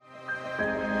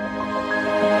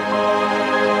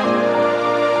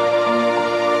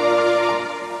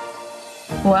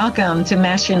Welcome to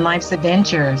Mastering Life's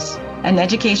Adventures, an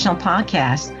educational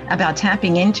podcast about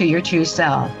tapping into your true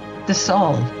self, the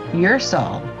soul,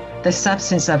 the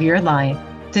substance of your life,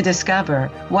 to discover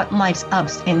what life's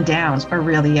ups and downs are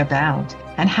really about,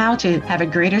 and how to have a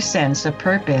greater sense of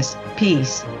purpose,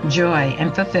 peace, joy,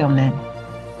 and fulfillment.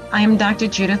 I am Dr.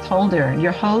 Judith Holder,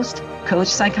 your host, coach,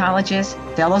 psychologist,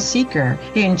 fellow seeker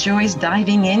who enjoys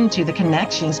diving into the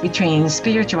connections between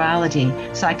spirituality,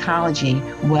 psychology,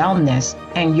 wellness,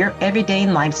 and your everyday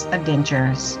life's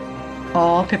adventures.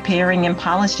 All preparing and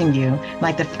polishing you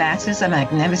like the facets of a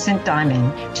magnificent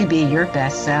diamond to be your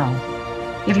best self.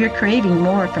 If you're craving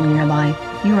more from your life,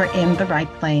 you are in the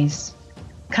right place.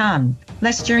 Come,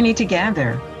 let's journey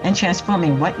together and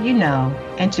transforming what you know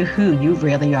into who you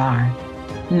really are.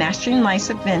 Mastering Life's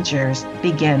Adventures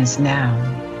begins now.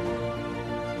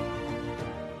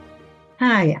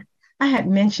 Hi, I had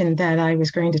mentioned that I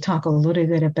was going to talk a little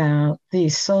bit about the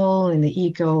soul and the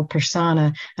ego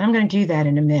persona, and I'm going to do that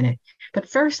in a minute. But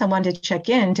first, I wanted to check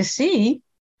in to see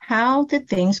how did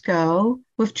things go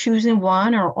with choosing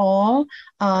one or all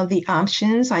of the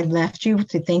options I left you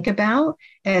to think about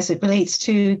as it relates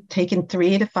to taking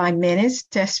 3 to 5 minutes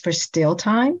just for still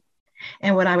time.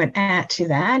 And what I would add to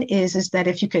that is that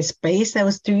if you could space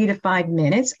those 3 to 5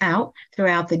 minutes out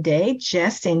throughout the day,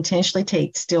 just to intentionally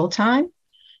take still time,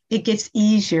 it gets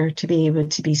easier to be able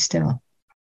to be still.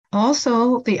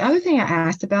 Also, the other thing I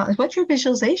asked about is what your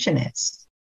visualization is.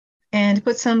 And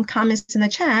put some comments in the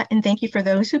chat. And thank you for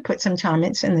those who put some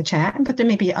comments in the chat, but there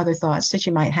may be other thoughts that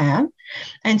you might have.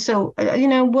 And so,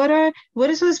 what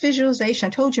is those visualization? I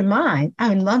told you mine. I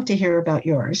would love to hear about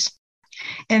yours.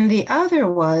 And the other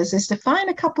is to find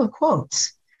a couple of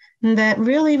quotes that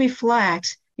really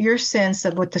reflect your sense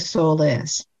of what the soul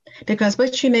is. Because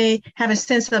what you may have a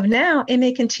sense of now, it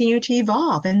may continue to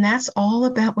evolve. And that's all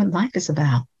about what life is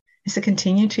about, is to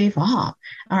continue to evolve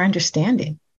our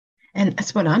understanding. And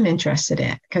that's what I'm interested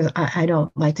in, because I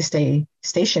don't like to stay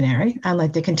stationary. I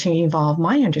like to continue to evolve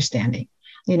my understanding,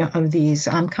 of these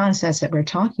concepts that we're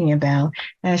talking about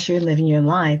as you're living your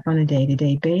life on a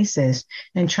day-to-day basis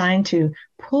and trying to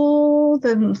pull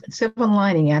the silver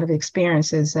lining out of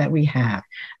experiences that we have,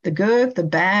 the good, the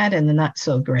bad, and the not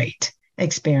so great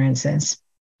experiences.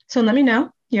 So let me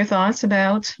know your thoughts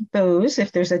about those,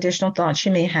 if there's additional thoughts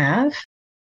you may have.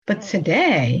 But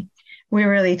today,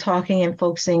 we're really talking and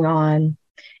focusing on,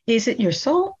 is it your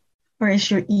soul or is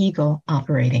your ego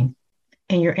operating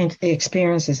in your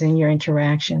experiences and your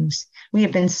interactions? We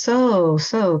have been so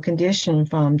conditioned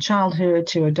from childhood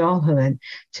to adulthood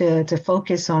to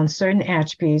focus on certain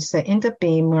attributes that end up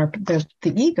being more the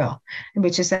ego,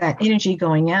 which is that energy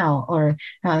going out, or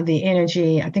the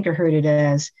energy, I think I heard it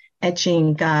as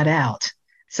etching God out.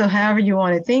 So however you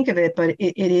want to think of it, but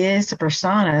it is the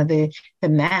persona, the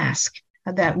mask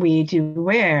that we do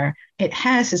wear. It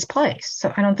has its place.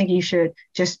 So I don't think you should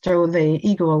just throw the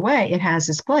ego away. It has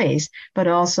its place, but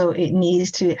also it needs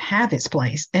to have its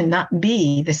place and not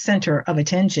be the center of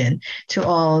attention to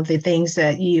all the things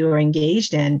that you are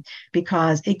engaged in,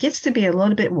 because it gets to be a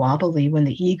little bit wobbly when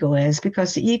the ego is,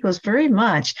 because the ego is very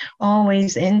much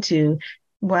always into,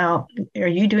 well, are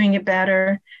you doing it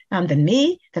better than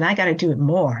me? Then I got to do it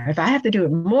more. If I have to do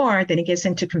it more, then it gets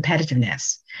into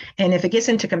competitiveness. And if it gets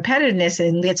into competitiveness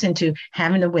and gets into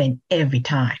having to win every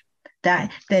time,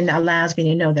 that then allows me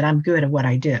to know that I'm good at what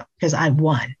I do because I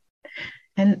won.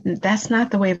 And that's not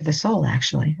the way of the soul,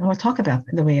 actually. And we'll talk about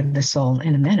the way of the soul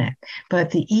in a minute. But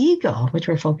the ego, which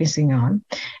we're focusing on,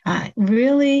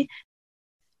 really,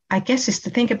 I guess, is to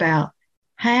think about,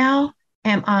 how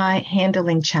am I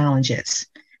handling challenges?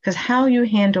 Because how you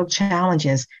handle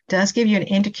challenges does give you an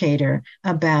indicator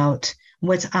about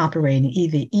what's operating,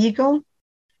 either ego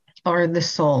or the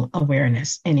soul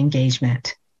awareness and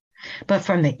engagement. But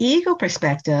from the ego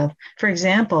perspective, for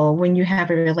example, when you have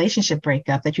a relationship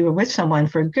breakup, that you were with someone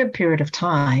for a good period of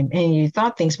time and you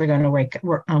thought things were going to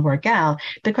work out,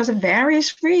 because of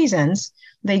various reasons,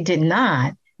 they did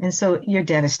not. And so you're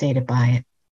devastated by it.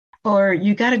 Or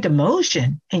you got a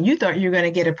demotion and you thought you were going to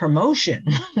get a promotion,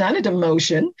 not a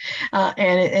demotion.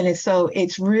 So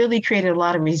it's really created a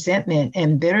lot of resentment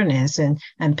and bitterness and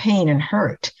pain and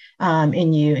hurt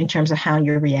in you in terms of how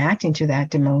you're reacting to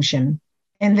that demotion.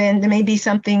 And then there may be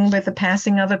something with the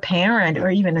passing of a parent or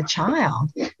even a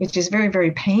child, which is very, very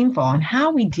painful. And how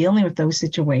are we dealing with those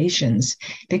situations?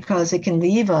 Because it can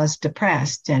leave us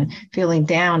depressed and feeling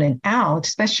down and out,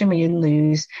 especially when you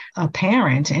lose a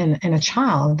parent and a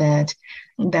child that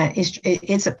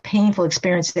it's a painful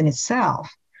experience in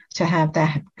itself to have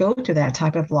that, go to that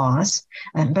type of loss.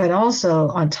 But also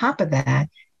on top of that,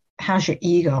 how's your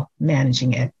ego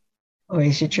managing it? Or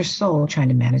is it your soul trying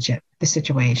to manage it? the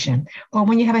situation. Or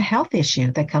when you have a health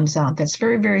issue that comes out that's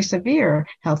very, very severe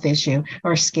health issue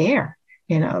or scare,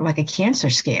 like a cancer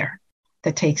scare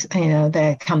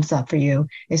that comes up for you.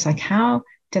 It's like, how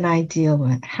I deal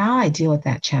with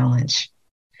that challenge?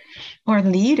 Or a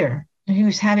leader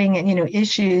who's having,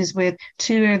 issues with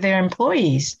two of their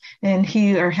employees and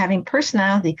who are having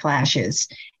personality clashes,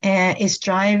 and it's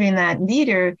driving that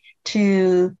leader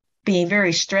to being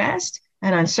very stressed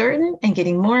and uncertain and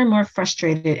getting more and more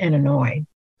frustrated and annoyed.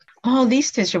 All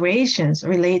these situations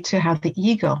relate to how the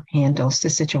ego handles the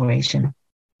situation.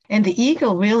 And the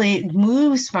ego really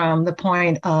moves from the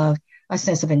point of a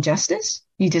sense of injustice.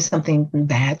 You did something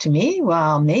bad to me.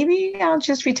 Well, maybe I'll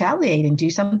just retaliate and do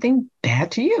something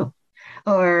bad to you.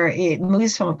 Or it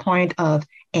moves from a point of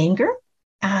anger,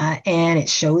 and it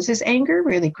shows its anger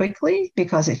really quickly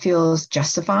because it feels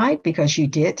justified because you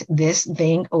did this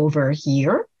thing over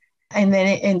here. And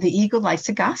then the ego likes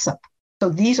to gossip. So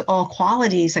these are all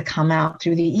qualities that come out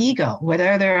through the ego, whether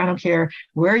I don't care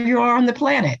where you are on the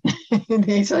planet.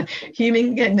 These are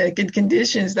human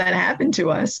conditions that happen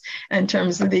to us in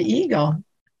terms of the ego.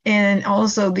 And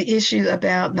also the issue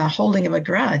about the holding of a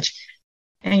grudge.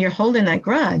 And you're holding that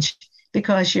grudge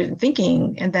because you're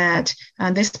thinking that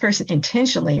this person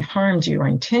intentionally harmed you or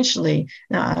intentionally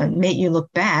made you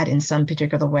look bad in some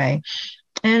particular way.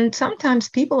 And sometimes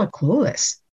people are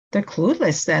clueless. They're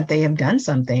clueless that they have done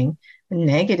something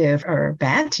negative or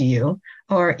bad to you,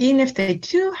 or even if they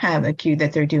do have a cue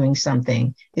that they're doing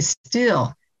something, it's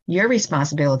still your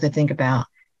responsibility to think about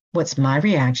what's my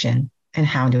reaction and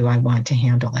how do I want to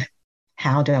handle it?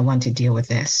 How do I want to deal with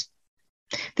this?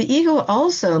 The ego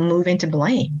also move into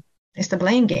blame. It's the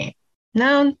blame game.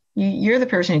 No, you're the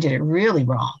person who did it really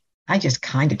wrong. I just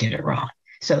kind of did it wrong.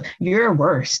 So you're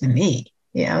worse than me.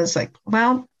 It's like,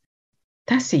 well,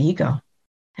 that's the ego.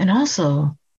 And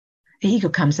also the ego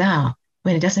comes out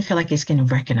when it doesn't feel like it's getting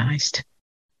recognized.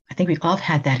 I think we've all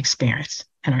had that experience,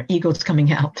 and our ego's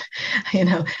coming out,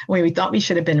 when we thought we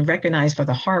should have been recognized for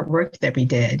the hard work that we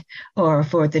did or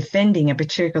for defending a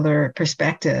particular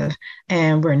perspective,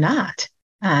 and we're not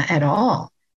at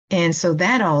all. And so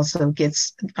that also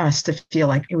gets us to feel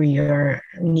like we are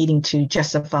needing to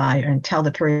justify and tell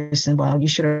the person, well, you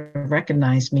should have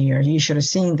recognized me, or you should have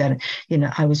seen that,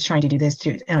 I was trying to do this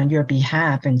on your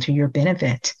behalf and to your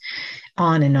benefit.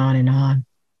 On and on and on.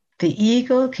 The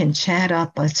ego can chat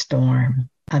up a storm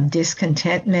of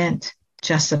discontentment,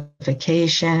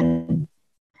 justification,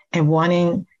 and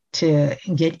wanting to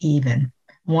get even,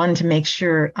 wanting to make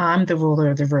sure I'm the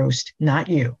ruler of the roast, not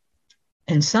you.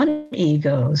 And some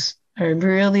egos are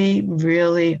really,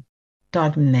 really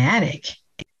dogmatic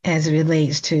as it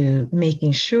relates to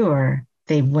making sure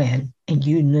they win and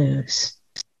you lose.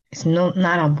 It's not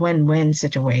a win-win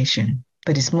situation,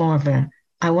 but it's more of a,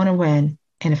 I want to win,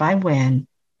 and if I win,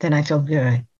 then I feel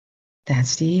good.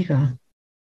 That's the ego.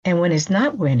 And when it's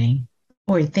not winning,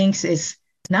 or it thinks it's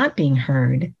not being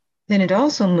heard, then it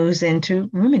also moves into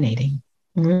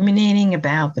ruminating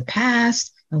about the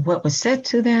past, and what was said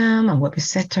to them, and what was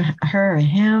said to her or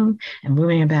him, and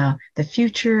moving about the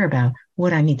future, about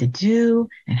what I need to do,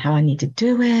 and how I need to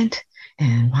do it,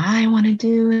 and why I want to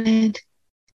do it.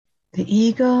 The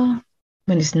ego,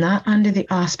 when it's not under the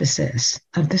auspices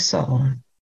of the soul,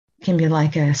 can be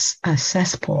like a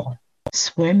cesspool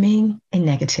swimming in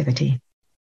negativity.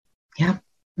 Yep,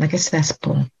 like a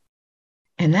cesspool.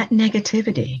 And that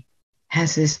negativity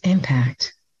has this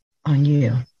impact on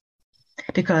you.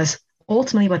 Because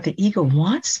ultimately what the ego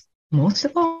wants, most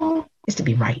of all, is to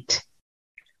be right.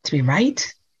 To be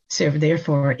right, so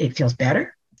therefore it feels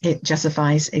better. It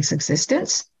justifies its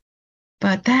existence.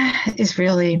 But that is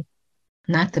really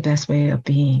not the best way of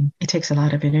being. It takes a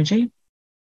lot of energy.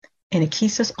 And it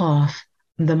keeps us off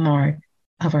the mark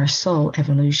of our soul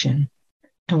evolution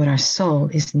and what our soul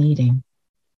is needing.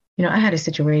 I had a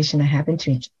situation that happened to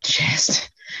me just,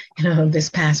 this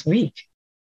past week,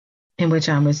 in which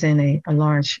I was in a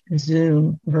large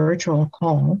Zoom virtual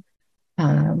call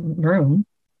room.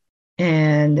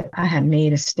 And I had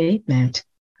made a statement,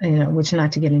 which,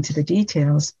 not to get into the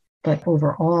details, but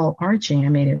overall arching, I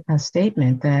made a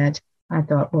statement that I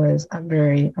thought was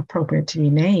very appropriate to be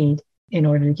made in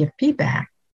order to give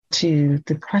feedback to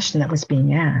the question that was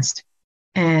being asked.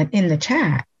 And in the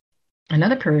chat,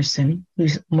 another person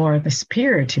who's more of a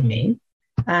superior to me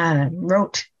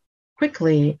wrote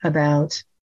quickly about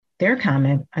their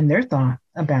comment and their thought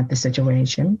about the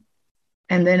situation.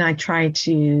 And then I tried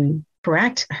to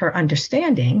correct her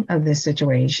understanding of this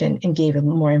situation and gave her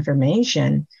more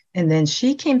information. And then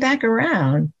she came back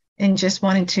around and just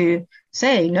wanted to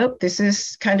say, nope, this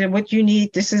is kind of what you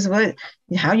need. This is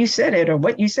how you said it or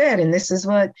what you said. And this is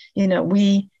what,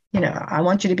 we I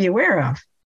want you to be aware of.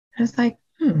 I was like,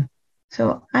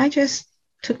 So I just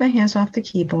took my hands off the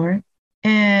keyboard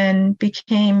and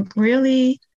became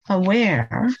really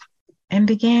aware and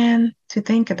began to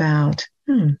think about,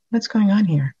 what's going on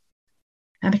here?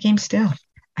 I became still.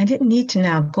 I didn't need to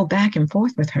now go back and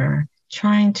forth with her,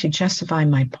 trying to justify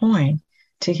my point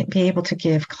to be able to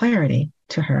give clarity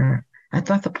to her. I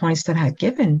thought the points that I had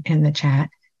given in the chat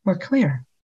were clear.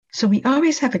 So we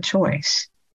always have a choice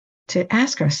to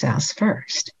ask ourselves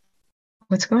first,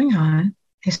 what's going on?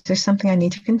 Is there something I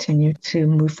need to continue to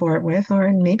move forward with?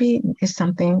 Or maybe it's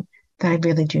something that I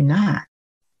really do not.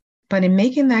 But in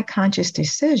making that conscious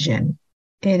decision,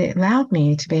 it allowed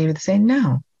me to be able to say,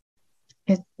 no,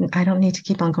 I don't need to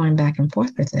keep on going back and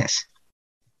forth with this.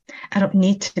 I don't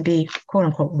need to be, quote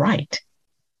unquote, right.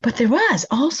 But there was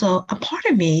also a part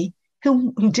of me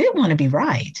who did want to be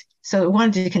right. So it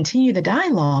wanted to continue the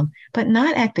dialogue, but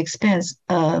not at the expense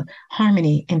of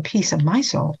harmony and peace of my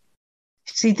soul.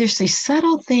 See, there's these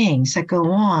subtle things that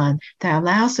go on that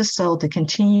allows the soul to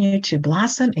continue to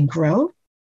blossom and grow.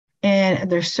 And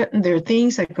there are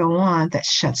things that go on that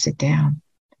shuts it down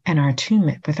and our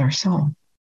attunement with our soul.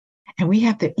 And we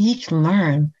have to each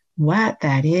learn what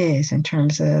that is in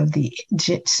terms of the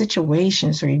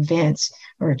situations or events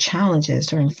or challenges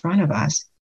that are in front of us,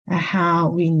 and how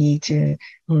we need to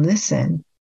listen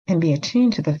and be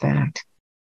attuned to the fact,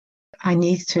 I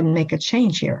need to make a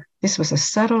change here. This was a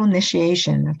subtle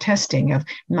initiation of testing of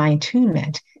my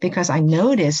attunement, because I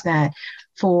noticed that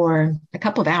for a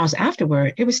couple of hours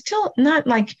afterward, it was still not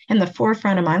like in the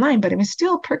forefront of my mind, but it was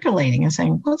still percolating and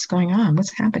saying, what's going on?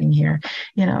 What's happening here?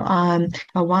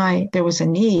 Why there was a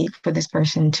need for this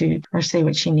person to or say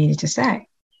what she needed to say.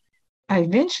 I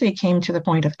eventually came to the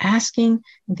point of asking,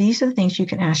 these are the things you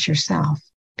can ask yourself,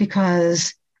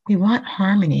 because we want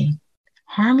harmony.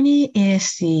 Harmony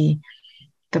is the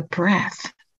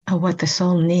breath of what the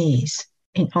soul needs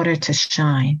in order to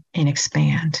shine and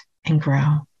expand and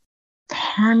grow.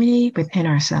 Harmony within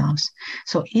ourselves.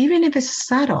 So even if it's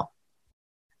subtle,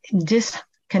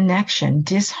 disconnection,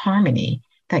 disharmony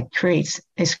that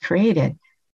is created,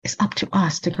 it's up to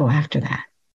us to go after that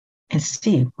and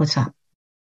see what's up.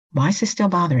 Why is this still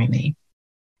bothering me?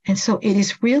 And so it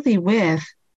is really with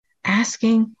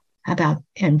asking about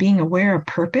and being aware of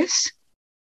purpose.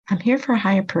 I'm here for a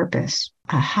higher purpose,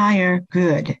 a higher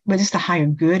good. What is the higher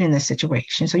good in this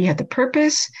situation? So you have the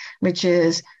purpose, which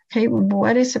is, hey,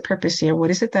 what is the purpose here?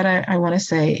 What is it that I want to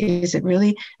say? Is it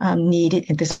really needed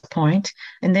at this point?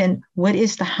 And then what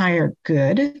is the higher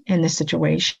good in this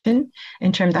situation?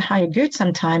 In terms of the higher good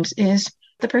sometimes is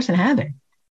the person having,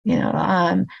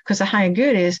 because the higher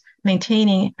good is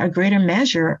maintaining a greater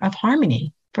measure of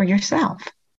harmony for yourself.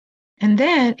 And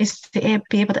then it's to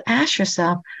be able to ask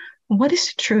yourself, what is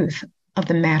the truth of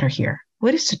the matter here?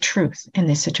 What is the truth in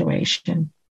this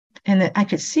situation? And that I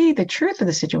could see the truth of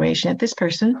the situation, that this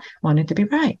person wanted to be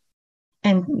right.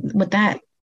 And would that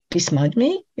besmudge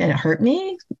me and hurt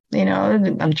me,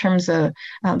 in terms of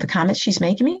the comments she's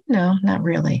making me? No, not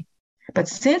really. But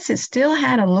since it still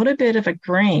had a little bit of a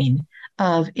grain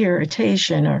of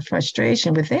irritation or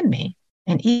frustration within me,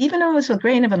 and even though it was a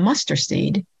grain of a mustard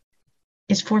seed,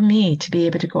 it's for me to be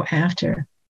able to go after.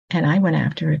 And I went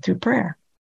after it through prayer.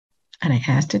 And I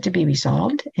asked it to be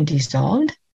resolved and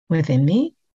dissolved within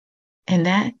me, and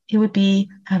that it would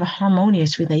have a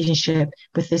harmonious relationship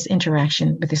with this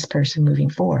interaction with this person moving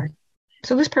forward.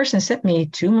 So this person sent me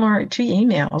two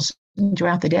emails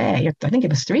throughout the day. I think it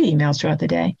was 3 emails throughout the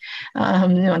day.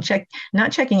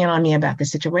 Not checking in on me about the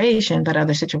situation, but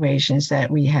other situations that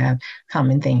we have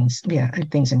things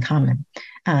in common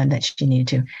that she needed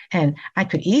to. And I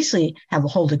could easily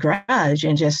hold a grudge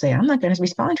and just say, I'm not going to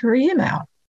respond to her email,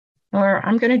 or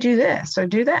I'm going to do this or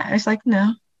do that. It's like,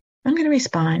 no, I'm going to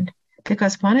respond.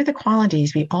 Because one of the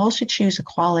qualities, we all should choose a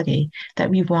quality that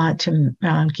we want to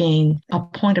gain a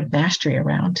point of mastery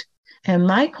around. And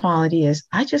my quality is,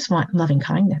 I just want loving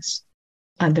kindness.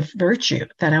 The virtue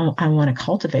that I want to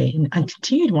cultivate and I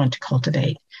continue to want to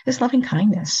cultivate is loving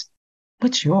kindness.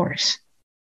 What's yours?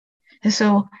 And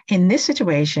so in this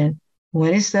situation,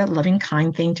 what is the loving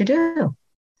kind thing to do?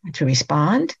 To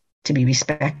respond, to be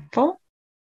respectful,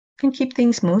 and keep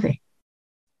things moving.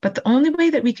 But the only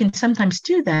way that we can sometimes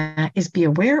do that is be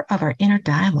aware of our inner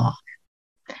dialogue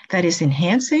that is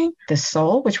enhancing the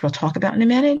soul, which we'll talk about in a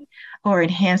minute, or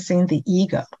enhancing the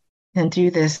ego, and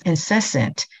through this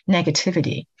incessant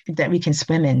negativity that we can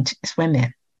swim in,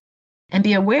 and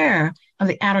be aware of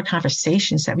the outer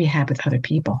conversations that we have with other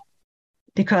people.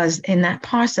 Because in that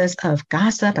process of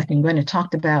gossip, I can go and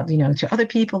talk about, to other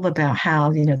people about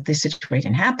how, this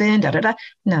situation happened,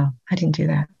 No, I didn't do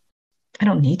that. I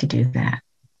don't need to do that.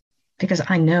 because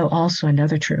I know also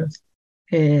another truth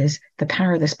is the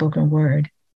power of the spoken word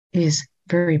is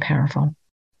very powerful.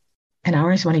 And I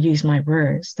always want to use my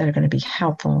words that are going to be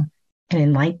helpful and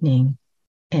enlightening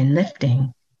and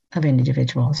lifting of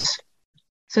individuals.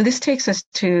 So this takes us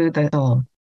to the soul.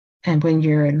 And when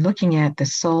you're looking at the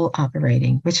soul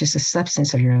operating, which is the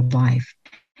substance of your life,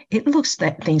 it looks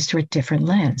at things through a different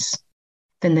lens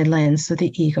than the lens of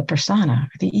the ego persona,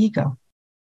 the ego.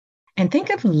 And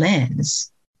think of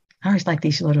lens. I always like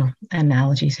these little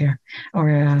analogies here, or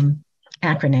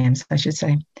acronyms, I should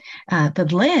say. The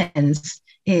lens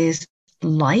is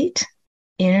light,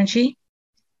 energy,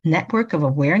 network of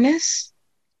awareness,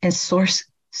 and source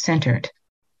centered.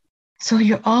 So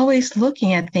you're always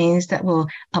looking at things that will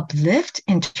uplift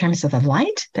in terms of the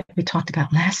light that we talked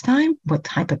about last time, what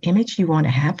type of image you want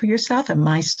to have for yourself. And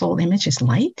my soul image is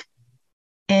light.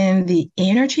 And the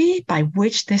energy by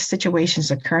which this situation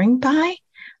is occurring by,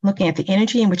 looking at the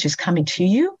energy in which is coming to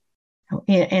you.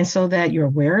 And so that you're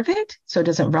aware of it, so it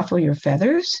doesn't ruffle your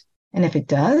feathers. And if it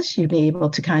does, you'll be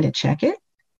able to kind of check it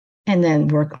and then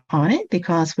work on it,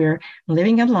 because we're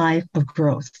living a life of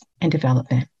growth and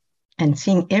development and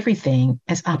seeing everything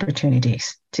as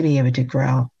opportunities to be able to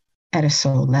grow at a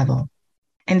soul level.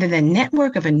 And then the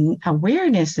network of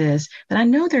awareness is that I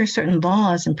know there are certain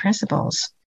laws and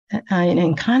principles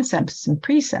and concepts and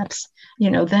precepts,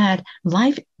 that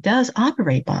life does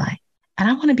operate by. And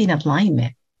I want to be in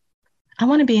alignment. I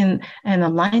want to be in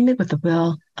alignment with the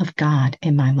will of God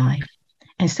in my life.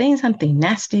 And saying something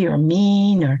nasty or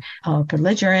mean or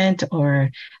belligerent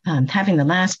or having the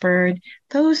last word,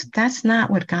 that's not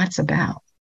what God's about.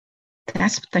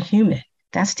 That's the human.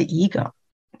 That's the ego.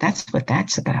 That's what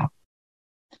that's about.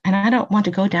 And I don't want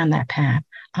to go down that path.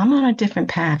 I'm on a different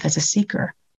path as a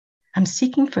seeker. I'm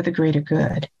seeking for the greater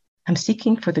good. I'm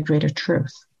seeking for the greater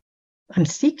truth. I'm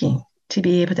seeking to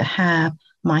be able to have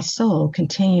my soul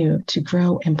continue to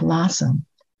grow and blossom,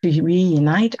 to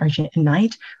reunite or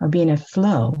unite or be in a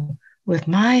flow with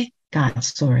my God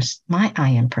source, my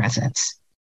I am presence.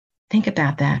 Think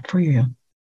about that for you.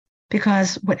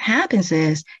 Because what happens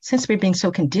is, since we're being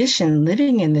so conditioned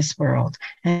living in this world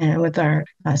and with our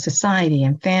society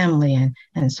and family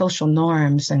and social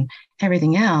norms and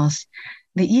everything else,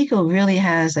 the ego really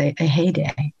has a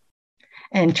heyday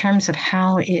in terms of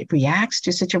how it reacts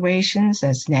to situations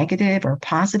as negative or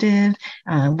positive,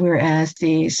 whereas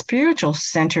the spiritual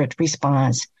centered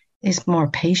response is more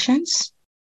patience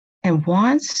and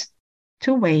wants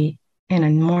to wait in a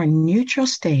more neutral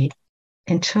state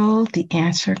until the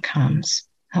answer comes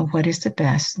of what is the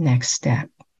best next step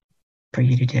for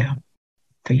you to do,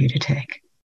 for you to take.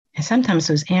 And sometimes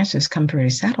those answers come very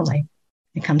subtly.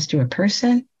 It comes to a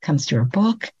person, comes to a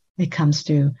book, it comes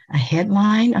to a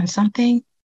headline on something,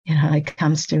 it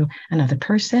comes to another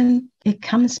person. It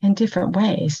comes in different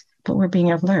ways, but we're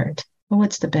being alert. Well,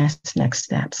 what's the best next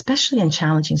step, especially in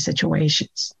challenging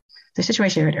situations? The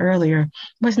situation I had earlier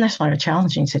wasn't necessarily a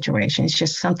challenging situation. It's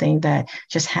just something that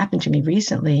just happened to me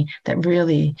recently that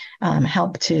really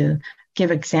helped to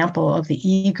give example of the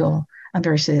ego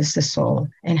versus the soul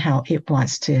and how it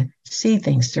wants to see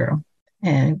things through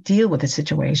and deal with the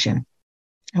situation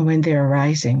and when they're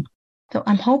arising. So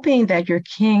I'm hoping that your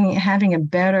king having a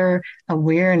better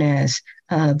awareness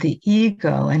of the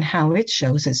ego and how it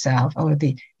shows itself, or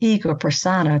the ego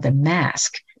persona, the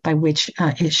mask by which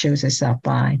it shows itself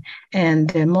by, and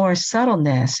the more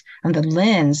subtleness and the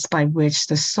lens by which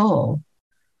the soul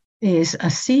is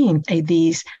seeing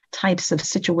these types of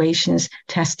situations,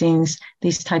 testings,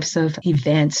 these types of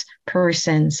events,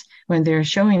 persons, when they're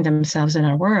showing themselves in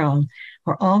our world,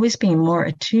 we're always being more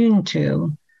attuned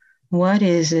to what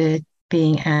is it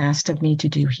being asked of me to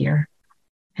do here?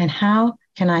 And how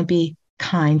can I be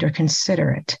kind or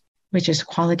considerate, which is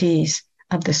qualities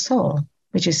of the soul,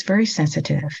 which is very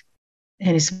sensitive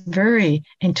and is very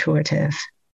intuitive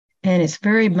and it's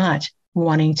very much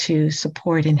wanting to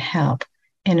support and help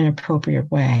in an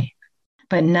appropriate way,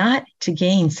 but not to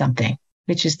gain something,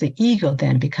 which is the ego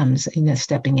then becomes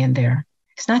stepping in there.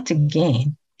 It's not to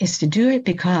gain, it's to do it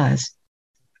because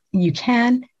you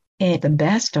can, and the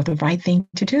best or the right thing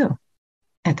to do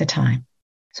at the time.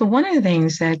 So one of the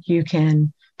things that you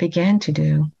can begin to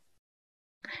do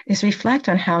is reflect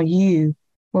on how you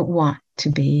would want to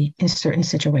be in certain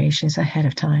situations ahead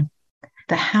of time.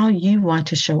 How you want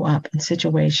to show up in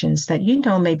situations that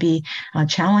may be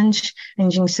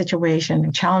challenging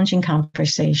situation, challenging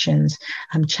conversations,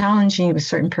 challenging with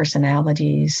certain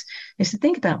personalities, is to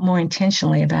think about more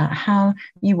intentionally about how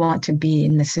you want to be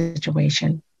in the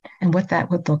situation and what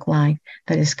that would look like.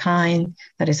 That is kind,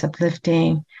 that is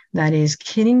uplifting, that is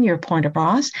getting your point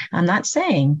across. I'm not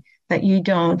saying that you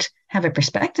don't have a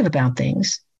perspective about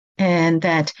things, and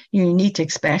that you need to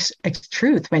express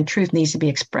truth when truth needs to be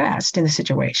expressed in the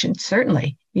situation.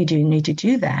 Certainly, you do need to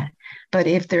do that. But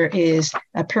if there is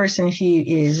a person who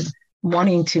is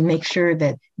wanting to make sure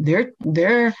that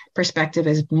their perspective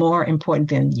is more important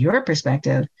than your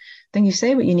perspective, then you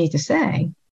say what you need to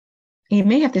say. You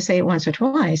may have to say it once or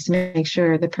twice to make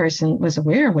sure the person was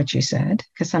aware of what you said,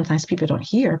 because sometimes people don't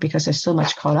hear because they're so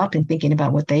much caught up in thinking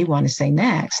about what they want to say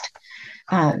next.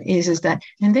 Is that,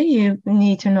 and then you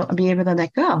need to be able to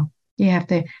let go. You have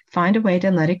to find a way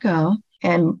to let it go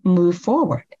and move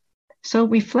forward. So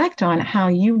reflect on how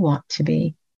you want to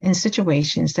be in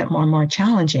situations that are more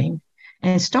challenging,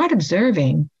 and start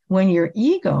observing when your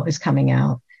ego is coming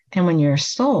out and when your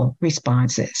soul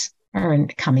responses are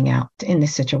coming out in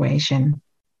this situation.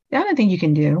 The other thing you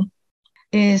can do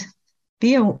is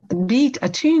be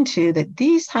attuned to that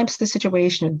these types of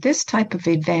situation, this type of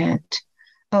event,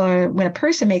 or when a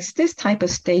person makes this type of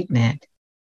statement,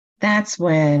 that's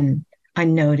when I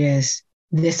notice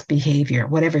this behavior,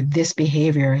 whatever this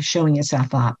behavior is showing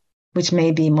itself up, which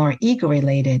may be more ego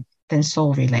related than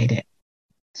soul related.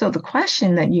 So the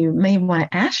question that you may want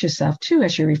to ask yourself too,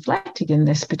 as you're reflecting in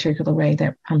this particular way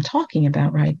that I'm talking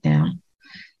about right now,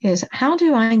 is how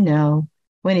do I know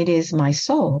when it is my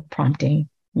soul prompting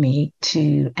me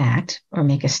to act or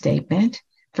make a statement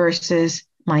versus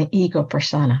my ego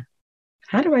persona?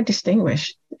 How do I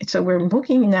distinguish? So we're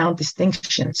looking now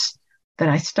distinctions that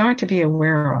I start to be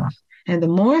aware of. And the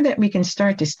more that we can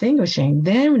start distinguishing,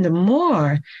 then the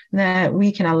more that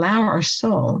we can allow our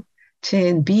soul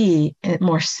to be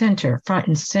more center, front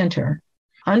and center,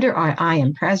 under our I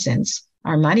am presence,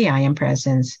 our mighty I am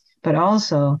presence, but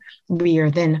also we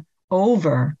are then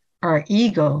over our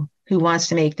ego who wants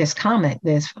to make this comment,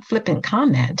 this flippant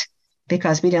comment,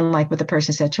 because we didn't like what the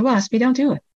person said to us. We don't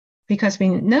do it because we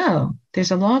know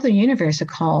there's a law of the universe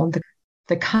called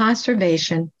the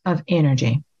conservation of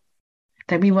energy,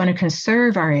 that we want to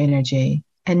conserve our energy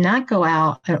and not go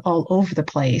out all over the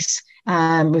place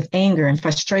with anger and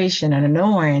frustration and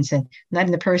annoyance and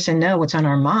letting the person know what's on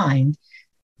our mind.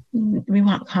 We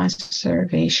want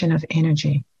conservation of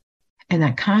energy. And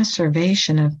that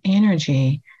conservation of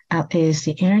energy is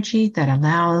the energy that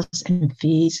allows and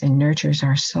feeds and nurtures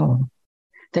our soul.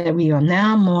 That we are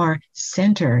now more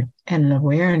centered and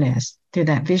awareness through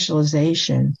that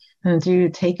visualization and through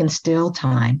taking still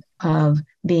time of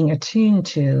being attuned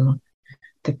to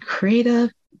the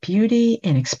creative beauty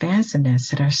and expansiveness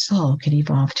that our soul can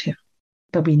evolve to.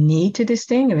 But we need to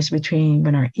distinguish between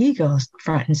when our ego is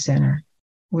front and center,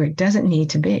 where it doesn't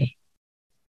need to be.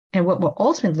 And what we're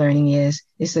ultimately learning is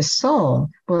the soul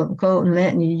will go and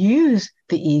let you use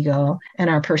the ego and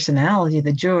our personality,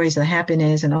 the joys, the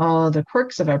happiness, and all the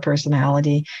quirks of our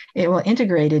personality. It will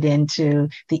integrate it into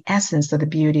the essence of the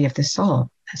beauty of the soul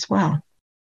as well.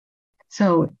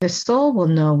 So the soul will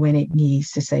know when it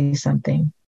needs to say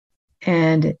something.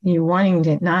 And you're wanting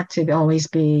it not to always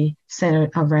be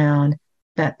centered around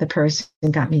that the person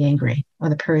got me angry, or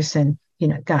the person,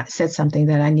 said something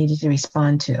that I needed to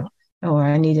respond to, or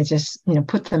I need to just,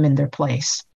 put them in their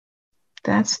place.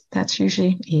 That's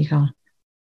usually ego.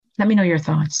 Let me know your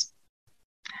thoughts.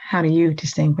 How do you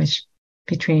distinguish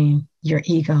between your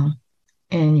ego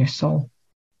and your soul?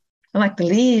 I'd like to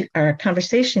leave our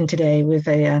conversation today with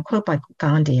a quote by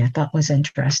Gandhi I thought was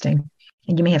interesting.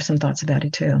 And you may have some thoughts about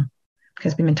it too,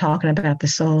 because we've been talking about the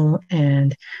soul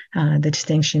and the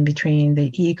distinction between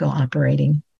the ego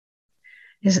operating.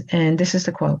 And this is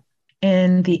the quote.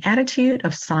 In the attitude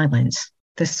of silence,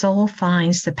 the soul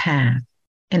finds the path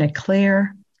in a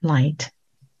clear light.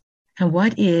 And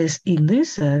what is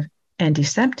elusive and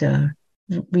deceptive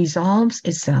resolves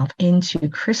itself into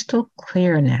crystal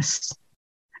clearness.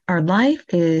 Our life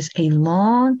is a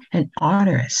long and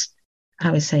arduous,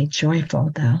 I would say joyful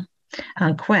though,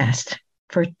 quest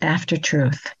after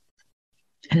truth.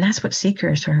 And that's what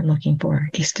seekers are looking for,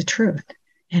 is the truth.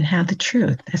 And how the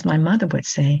truth, as my mother would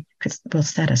say, will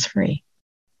set us free.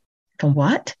 From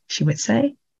what? She would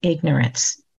say,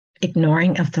 ignorance,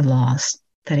 ignoring of the laws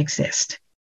that exist.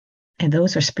 And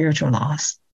those are spiritual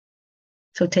laws.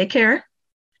 So take care.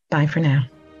 Bye for now.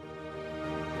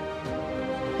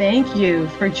 Thank you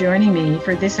for joining me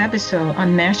for this episode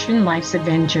on Mastering Life's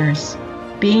Adventures,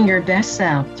 being your best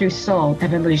self through soul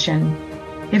evolution.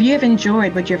 If you have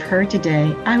enjoyed what you've heard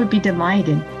today, I would be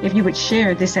delighted if you would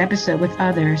share this episode with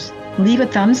others, leave a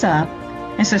thumbs up,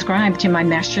 and subscribe to my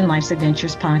Mastering Life's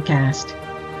Adventures podcast.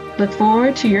 Look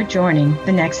forward to your joining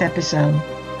the next episode.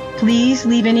 Please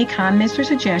leave any comments or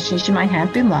suggestions you might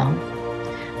have below.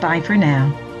 Bye for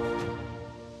now.